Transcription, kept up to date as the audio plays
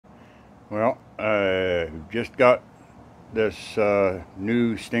Well, just got this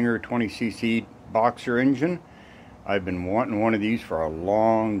new Stinger 20cc boxer engine. I've been wanting one of these for a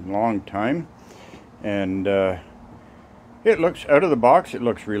long time, and it looks, out of the box, it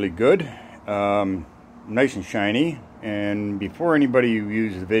looks really good, nice and shiny. And before anybody who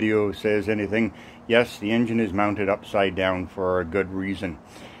views the video says anything, yes, the engine is mounted upside down for a good reason.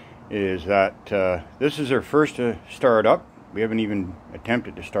 Is that this is our first to start up. We haven't even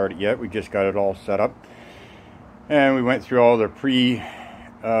attempted to start it yet. We just got it all set up, and we went through all the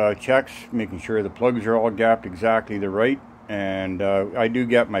pre-checks, making sure the plugs are all gapped exactly the right. And I do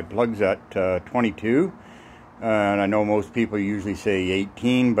get my plugs at 22, and I know most people usually say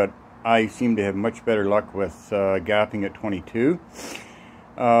 18, but I seem to have much better luck with gapping at 22.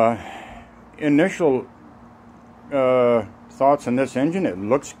 Initial thoughts on this engine: it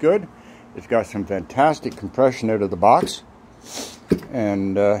looks good. It's got some fantastic compression out of the box,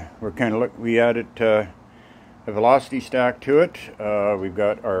 and we added a velocity stack to it. We've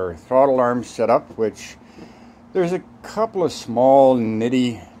got our throttle arms set up, which there's a couple of small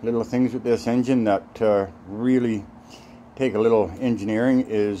nitty little things with this engine that really take a little engineering.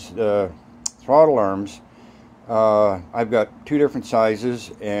 Is the throttle arms. I've got two different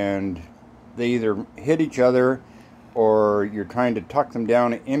sizes, and they either hit each other, or you're trying to tuck them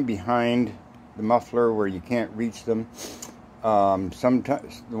down in behind the muffler where you can't reach them.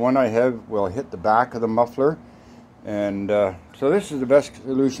 Sometimes the one I have will hit the back of the muffler, and so this is the best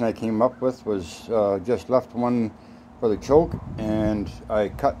solution I came up with. Was just left one for the choke, and I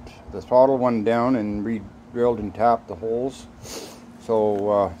cut the throttle one down and re-drilled and tapped the holes,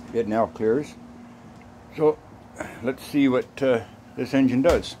 so it now clears. So let's see what this engine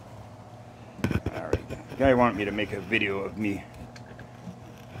does. Alright, the guy wanted me to make a video of me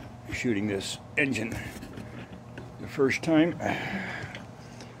shooting this engine the first time.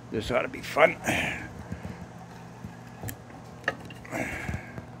 This ought to be fun.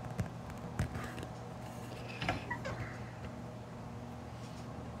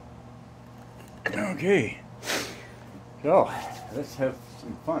 Okay, so let's have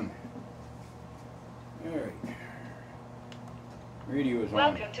some fun. Alright. Radio is on.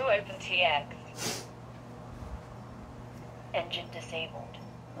 Welcome to OpenTX. Engine disabled.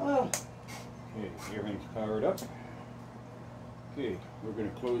 Oh. Okay, everything's powered up. Okay, we're going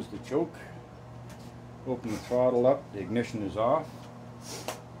to close the choke, open the throttle up, the ignition is off,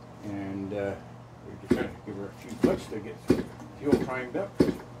 and we're just going to give her a few flicks to get the fuel primed up.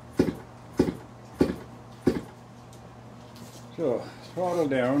 So, throttle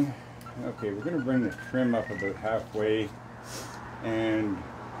down. Okay, we're going to bring the trim up about halfway, and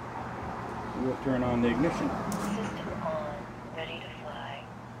we'll turn on the ignition. System on, ready to fly.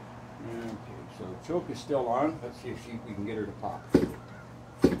 Okay, so the choke is still on. Let's see if we can get her to pop.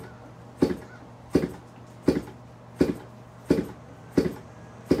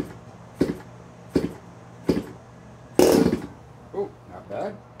 Oh, not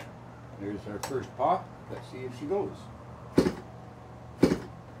bad. There's our first pop. Let's see if she goes.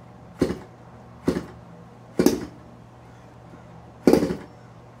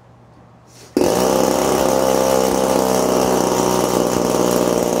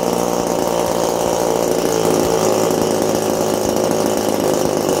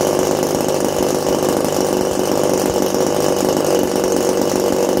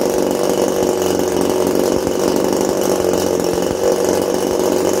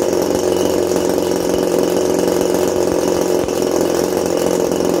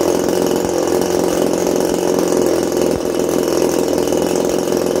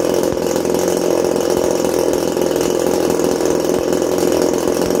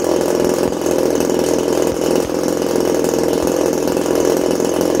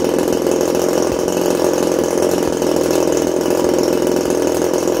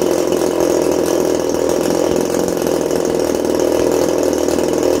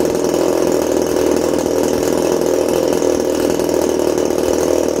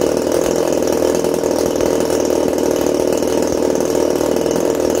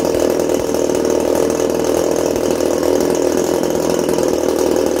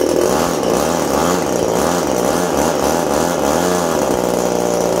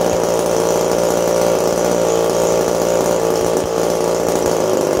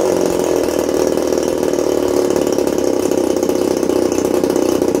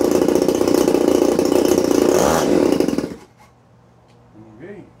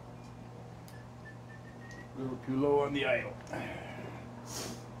 A little too low on the idle.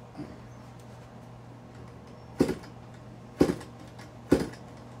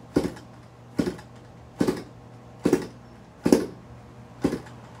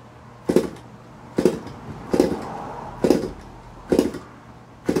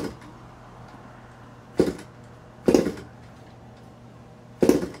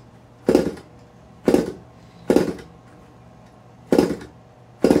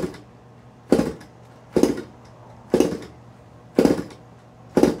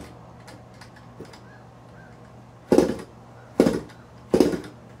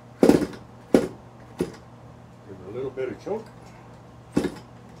 choke.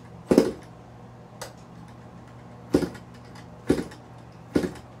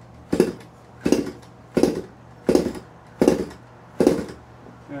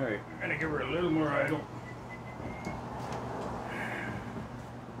 Alright, I'm going to give her a little more idle.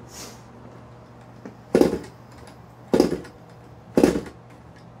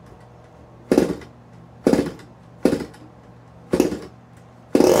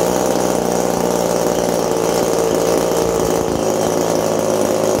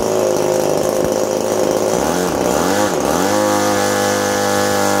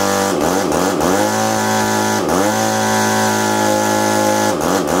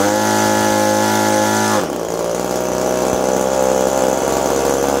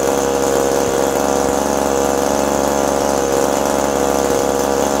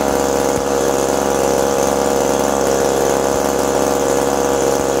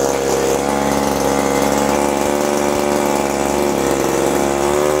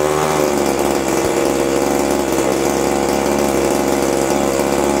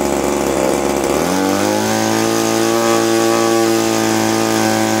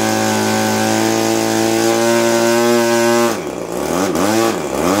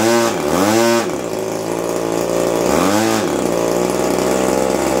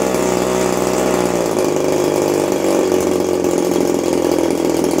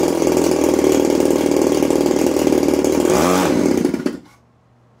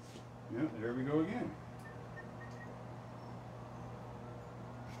 There we go again.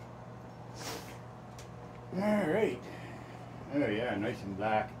 Alright. Oh yeah, nice and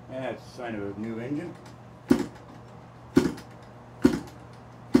black. That's a sign of a new engine.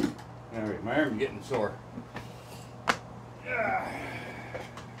 Alright, my arm's getting sore.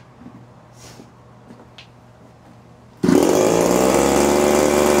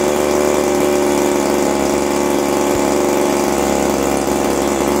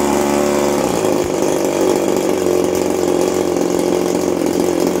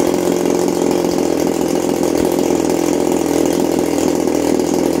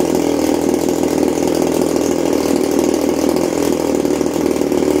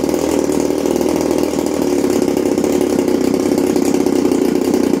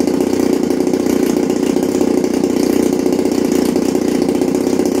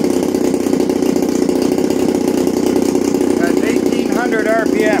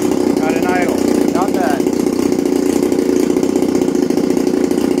 RPM on an idle. Not bad.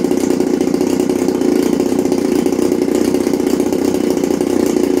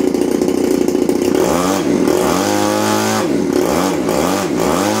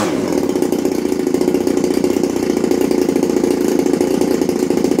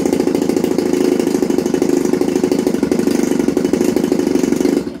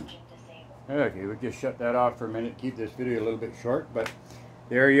 Okay, we'll just shut that off for a minute, keep this video a little bit short, but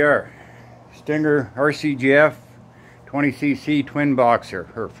there you are. Stinger RCGF 20cc twin boxer,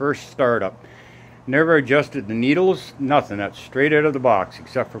 her first startup. Never adjusted the needles, nothing. That's straight out of the box,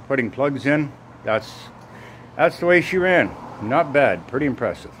 except for putting plugs in. That's the way she ran. Not bad, pretty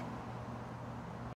impressive.